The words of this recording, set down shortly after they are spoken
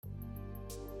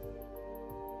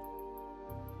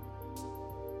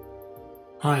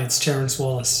Hi, it's Terence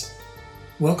Wallace.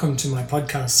 Welcome to my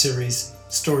podcast series,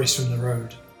 Stories from the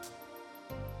Road.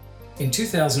 In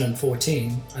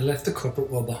 2014, I left the corporate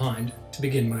world behind to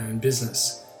begin my own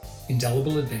business,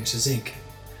 Indelible Adventures Inc.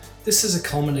 This is a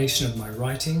culmination of my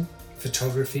writing,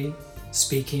 photography,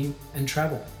 speaking, and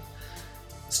travel.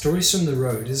 Stories from the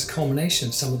Road is a culmination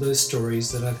of some of those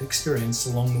stories that I've experienced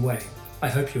along the way. I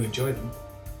hope you enjoy them.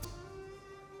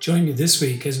 Join me this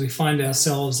week as we find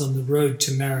ourselves on the road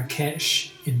to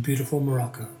Marrakesh in beautiful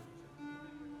Morocco.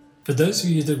 For those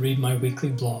of you that read my weekly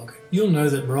blog, you'll know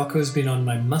that Morocco has been on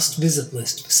my must-visit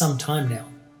list for some time now.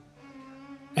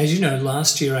 As you know,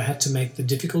 last year I had to make the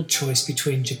difficult choice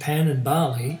between Japan and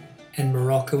Bali and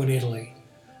Morocco and Italy.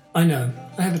 I know,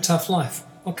 I have a tough life.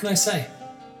 What can I say?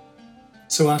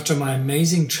 So after my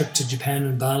amazing trip to Japan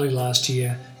and Bali last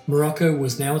year, Morocco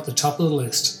was now at the top of the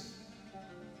list.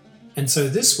 And so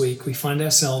this week we find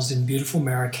ourselves in beautiful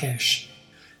Marrakesh.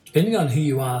 Depending on who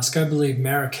you ask, I believe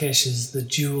Marrakesh is the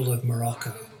jewel of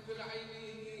Morocco.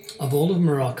 Of all of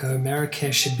Morocco,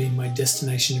 Marrakesh had been my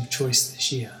destination of choice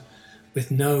this year,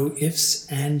 with no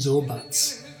ifs, ands or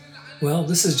buts. Well,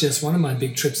 this is just one of my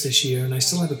big trips this year, and I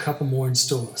still have a couple more in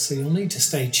store, so you'll need to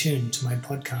stay tuned to my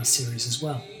podcast series as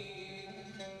well.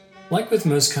 Like with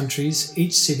most countries,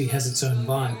 each city has its own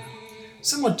vibe,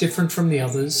 somewhat different from the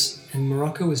others, and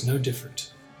Morocco is no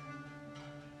different.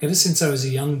 Ever since I was a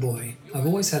young boy, I've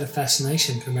always had a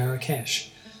fascination for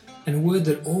Marrakesh, and a word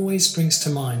that always springs to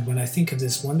mind when I think of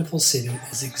this wonderful city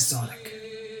is exotic.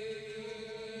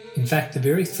 In fact, the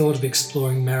very thought of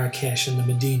exploring Marrakesh and the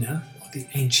Medina, or the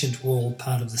ancient walled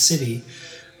part of the city,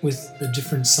 with the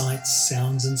different sights,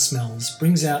 sounds and smells,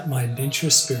 brings out my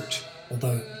adventurous spirit,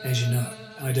 although, as you know,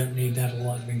 I don't need that a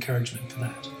lot of encouragement for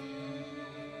that.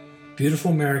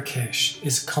 Beautiful Marrakesh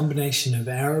is a combination of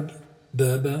Arab,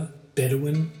 Berber,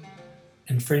 Bedouin,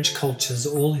 and French cultures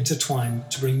all intertwined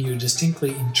to bring you a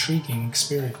distinctly intriguing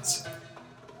experience.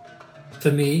 For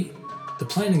me, the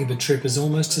planning of a trip is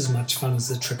almost as much fun as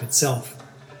the trip itself.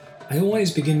 I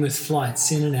always begin with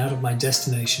flights in and out of my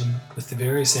destination with the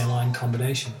various airline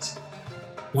combinations.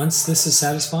 Once this is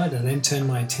satisfied, I then turn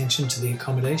my attention to the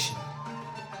accommodation.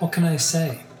 What can I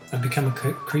say? I've become a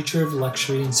creature of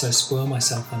luxury and so spoil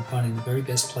myself on finding the very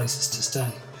best places to stay.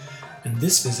 And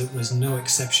this visit was no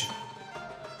exception.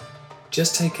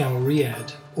 Just take our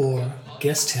riad, or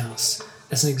guest house,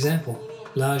 as an example.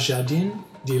 La Jardin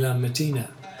de la Medina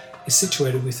is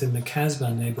situated within the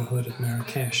Casbah neighborhood of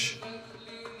Marrakesh.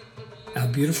 Our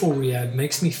beautiful riad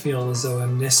makes me feel as though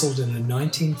I'm nestled in a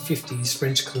 1950s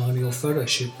French colonial photo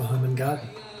shoot for Home and Garden.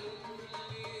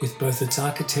 With both its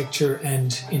architecture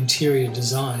and interior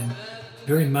design,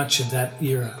 very much of that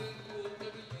era.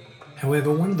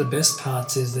 However, one of the best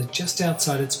parts is that just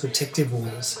outside its protective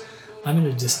walls, I'm in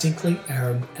a distinctly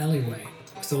Arab alleyway,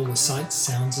 with all the sights,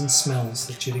 sounds and smells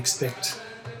that you'd expect.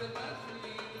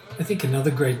 I think another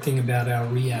great thing about our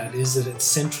riad is that it's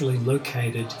centrally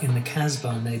located in the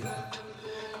Casbah neighborhood.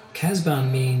 Casbah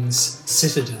means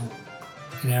citadel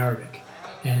in Arabic.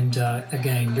 And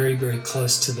again, very, very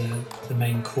close to the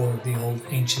main core of the old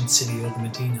ancient city or the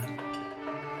Medina.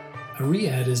 A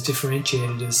riad is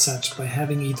differentiated as such by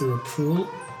having either a pool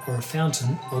or a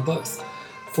fountain or both.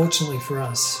 Fortunately for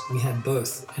us, we had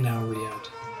both in our riad.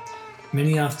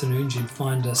 Many afternoons you'd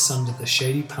find us under the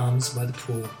shady palms by the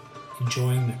pool,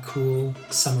 enjoying the cool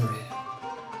summer air.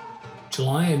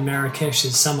 July in Marrakesh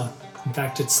is summer. In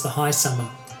fact, it's the high summer,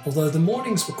 although the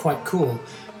mornings were quite cool,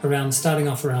 starting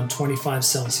off around 25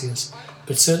 Celsius,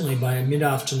 but certainly by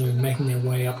mid-afternoon making their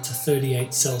way up to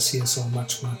 38 Celsius or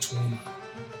much, much warmer.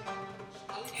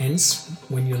 Hence,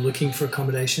 when you're looking for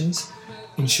accommodations,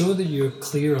 ensure that you're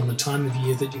clear on the time of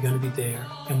year that you're going to be there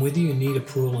and whether you need a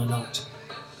pool or not.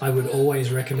 I would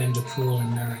always recommend a pool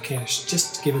in Marrakesh,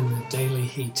 just given the daily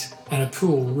heat. And a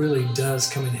pool really does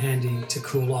come in handy to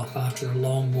cool off after a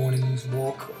long morning's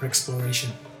walk or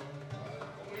exploration.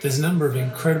 There's a number of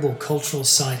incredible cultural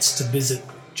sites to visit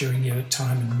during your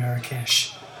time in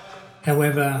Marrakesh.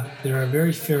 However, there are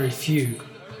very, very few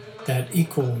that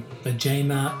equal the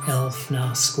Jemaa El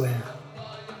Fna Square.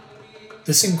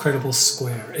 This incredible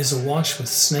square is awash with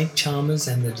snake charmers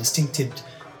and the distinctive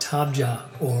tabja,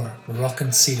 or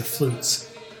Moroccan cedar flutes,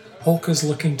 hawkers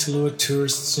looking to lure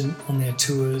tourists on their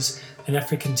tours, and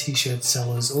African t-shirt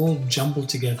sellers all jumbled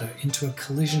together into a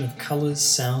collision of colours,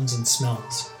 sounds and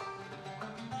smells.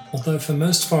 Although for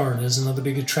most foreigners, another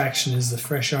big attraction is the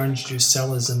fresh orange juice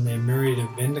sellers and their myriad of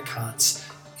vendor carts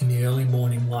in the early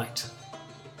morning light.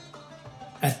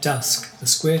 At dusk, the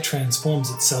square transforms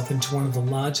itself into one of the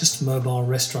largest mobile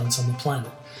restaurants on the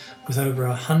planet, with over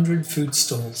 100 food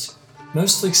stalls,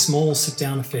 mostly small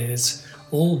sit-down affairs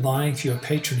all vying for your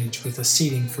patronage with a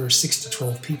seating for 6 to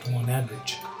 12 people on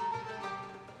average.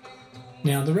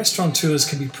 Now, the restaurateurs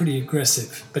can be pretty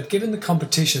aggressive, but given the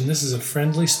competition, this is a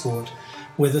friendly sport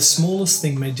where the smallest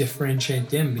thing may differentiate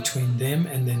them between them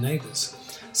and their neighbours.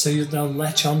 So they'll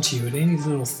latch onto you at any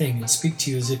little thing and speak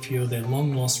to you as if you're their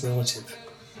long-lost relative.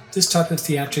 This type of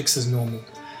theatrics is normal,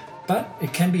 but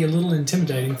it can be a little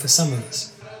intimidating for some of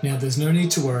us. Now, there's no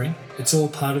need to worry, it's all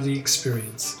part of the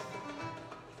experience.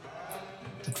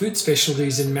 The food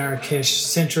specialties in Marrakesh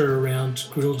centre around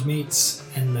grilled meats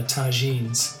and the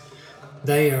tagines.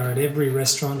 They are at every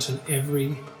restaurant and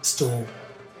every stall,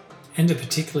 and are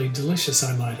particularly delicious,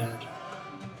 I might add.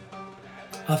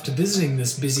 After visiting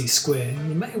this busy square,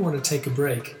 you may want to take a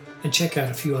break and check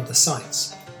out a few other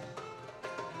sites.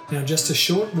 Now, just a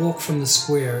short walk from the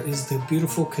square is the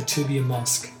beautiful Koutoubia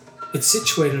Mosque. It's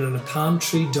situated on a palm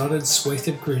tree dotted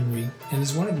swathed greenery and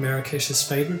is one of Marrakesh's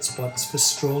favourite spots for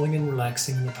strolling and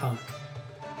relaxing in the park.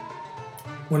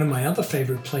 One of my other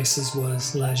favourite places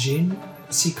was La Gine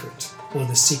Secret, or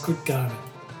the Secret Garden.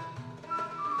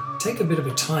 Take a bit of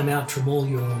a time out from all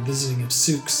your visiting of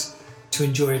souks to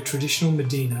enjoy a traditional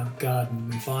Medina garden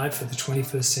revived for the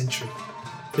 21st century.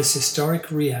 This historic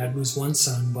riad was once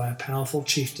owned by a powerful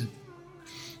chieftain.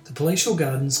 The palatial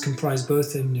gardens comprise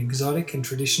both an exotic and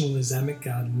traditional Islamic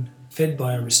garden fed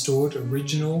by a restored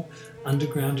original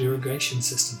underground irrigation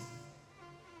system.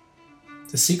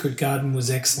 The Secret Garden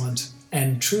was excellent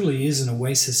and truly is an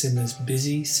oasis in this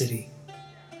busy city.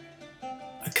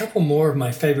 A couple more of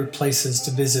my favourite places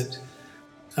to visit.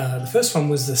 The first one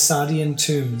was the Saadian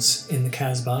Tombs in the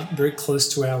Casbah, very close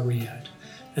to our riad.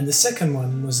 And the second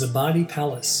one was the Badi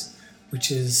Palace,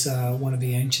 which is one of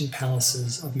the ancient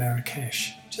palaces of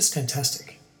Marrakesh. Just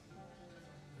fantastic.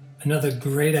 Another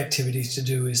great activity to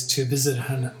do is to visit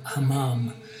a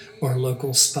hammam, or a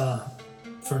local spa,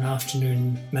 for an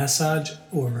afternoon massage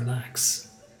or relax.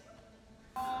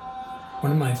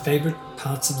 One of my favourite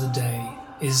parts of the day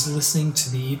is listening to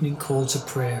the evening call to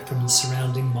prayer from the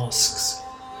surrounding mosques.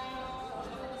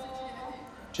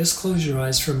 Just close your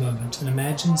eyes for a moment and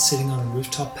imagine sitting on a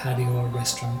rooftop patio or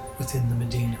restaurant within the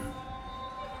Medina.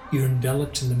 You're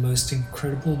enveloped in the most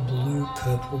incredible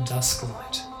blue-purple dusk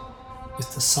light,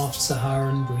 with the soft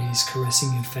Saharan breeze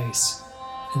caressing your face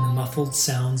and the muffled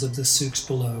sounds of the souks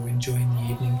below enjoying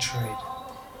the evening trade.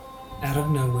 Out of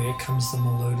nowhere comes the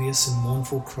melodious and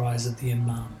mournful cries of the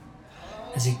Imam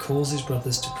as he calls his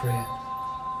brothers to prayer.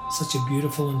 Such a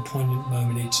beautiful and poignant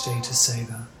moment each day to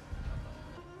savour.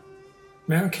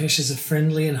 Marrakesh is a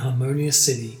friendly and harmonious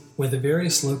city where the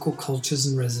various local cultures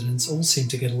and residents all seem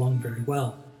to get along very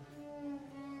well.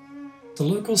 The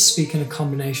locals speak in a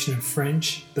combination of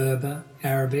French, Berber,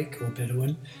 Arabic or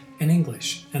Bedouin, and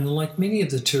English, and unlike many of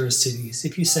the tourist cities,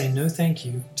 if you say no thank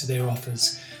you to their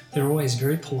offers, they're always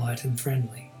very polite and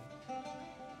friendly.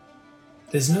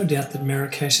 There's no doubt that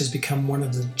Marrakesh has become one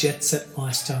of the jet-set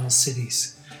lifestyle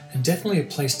cities, and definitely a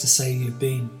place to say you've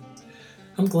been.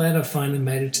 I'm glad I finally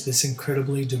made it to this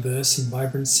incredibly diverse and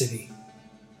vibrant city.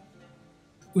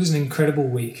 It was an incredible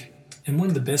week, and one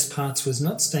of the best parts was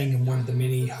not staying in one of the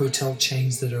many hotel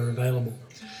chains that are available,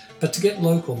 but to get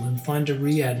local and find a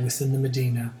riad within the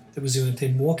Medina that was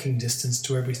within walking distance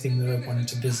to everything that I wanted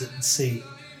to visit and see.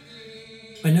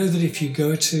 I know that if you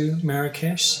go to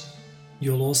Marrakesh,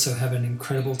 you'll also have an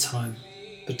incredible time.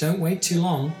 But don't wait too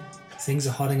long, things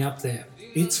are hotting up there.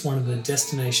 It's one of the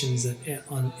destinations that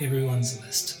on everyone's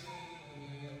list.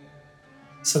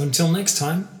 So until next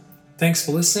time, thanks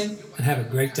for listening and have a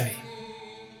great day.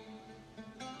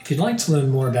 If you'd like to learn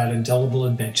more about Indelible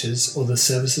Adventures or the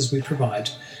services we provide,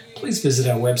 please visit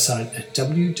our website at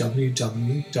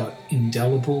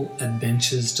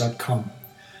www.indelibleadventures.com.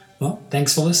 Well,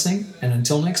 thanks for listening, and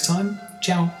until next time,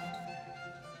 ciao.